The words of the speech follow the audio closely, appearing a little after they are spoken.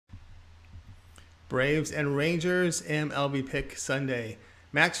Braves and Rangers MLB pick Sunday.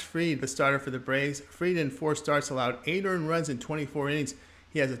 Max Fried, the starter for the Braves. Fried in 4 starts allowed 8 earned runs in 24 innings.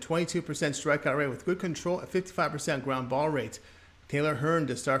 He has a 22% strikeout rate with good control, a 55% ground ball rate. Taylor Hearn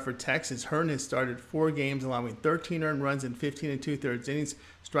to start for Texas. Hearn has started 4 games, allowing 13 earned runs in 15 2/3 innings,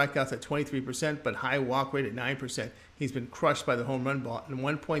 strikeouts at 23%, but high walk rate at 9%. He's been crushed by the home run ball in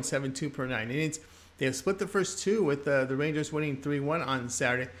 1.72 per 9 innings. They have split the first 2 with the Rangers winning 3-1 on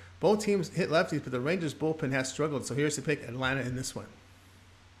Saturday. Both teams hit lefties, but the Rangers bullpen has struggled. So here's to pick Atlanta in this one.